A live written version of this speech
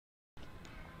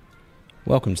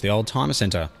Welcome to the Oldtimer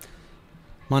Centre.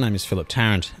 My name is Philip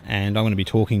Tarrant and I'm going to be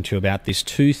talking to you about this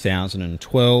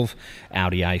 2012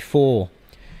 Audi A4.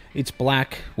 It's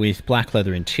black with black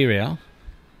leather interior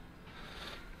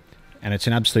and it's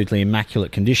in absolutely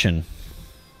immaculate condition,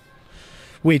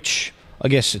 which I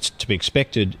guess it's to be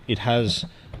expected. It has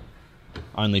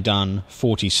only done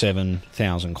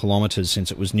 47,000 kilometres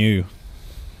since it was new.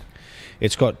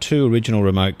 It's got two original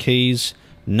remote keys,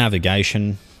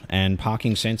 navigation and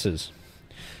parking sensors.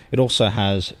 It also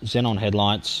has xenon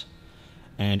headlights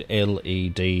and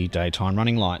LED daytime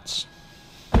running lights.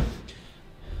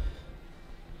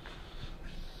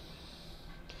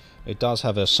 It does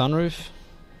have a sunroof,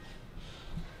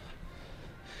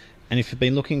 and if you've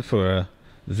been looking for a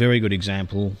very good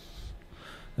example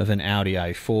of an Audi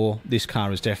A4, this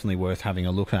car is definitely worth having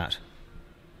a look at.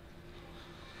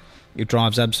 It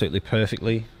drives absolutely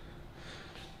perfectly.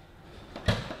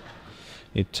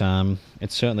 It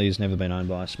certainly has never been owned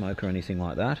by a smoker or anything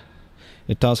like that.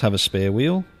 It does have a spare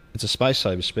wheel. It's a space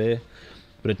saver spare,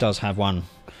 but it does have one,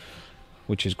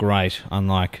 which is great,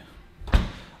 unlike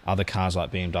other cars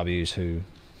like BMWs who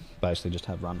basically just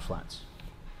have run flats.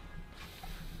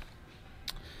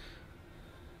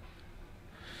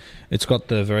 It's got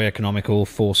the very economical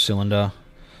 4-cylinder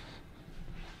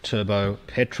turbo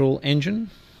petrol engine.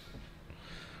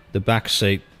 The back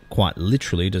seat quite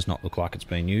literally does not look like it's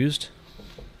been used.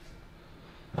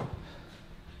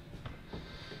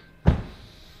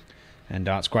 And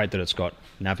it's great that it's got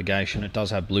navigation. It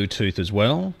does have Bluetooth as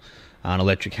well. An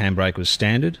electric handbrake was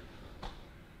standard.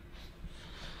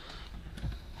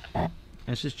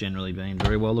 It's just generally been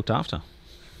very well looked after.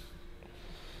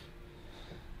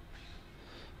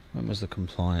 When was the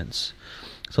compliance?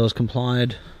 So it was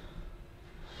complied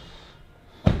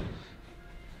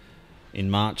in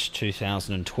March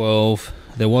 2012.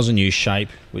 There was a new shape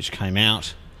which came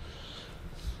out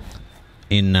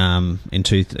in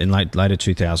later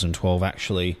 2012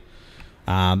 actually,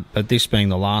 but this being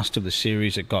the last of the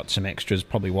series, it got some extras,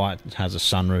 probably why it has a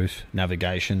sunroof,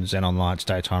 navigation, xenon lights,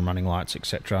 daytime running lights,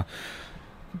 etc.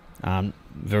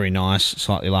 Very nice,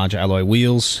 slightly larger alloy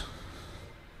wheels.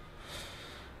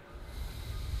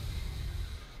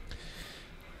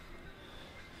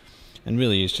 And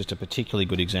really is just a particularly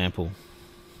good example.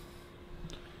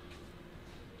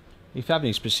 If you have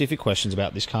any specific questions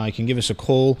about this car, you can give us a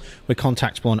call. We're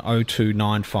contactable on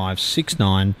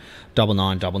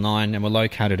 0295699999 and we're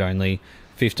located only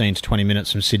 15 to 20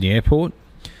 minutes from Sydney Airport.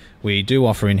 We do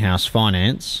offer in-house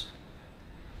finance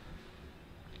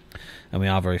and we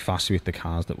are very fussy with the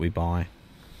cars that we buy.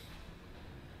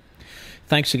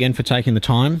 Thanks again for taking the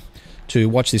time to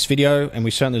watch this video, and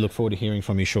we certainly look forward to hearing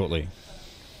from you shortly.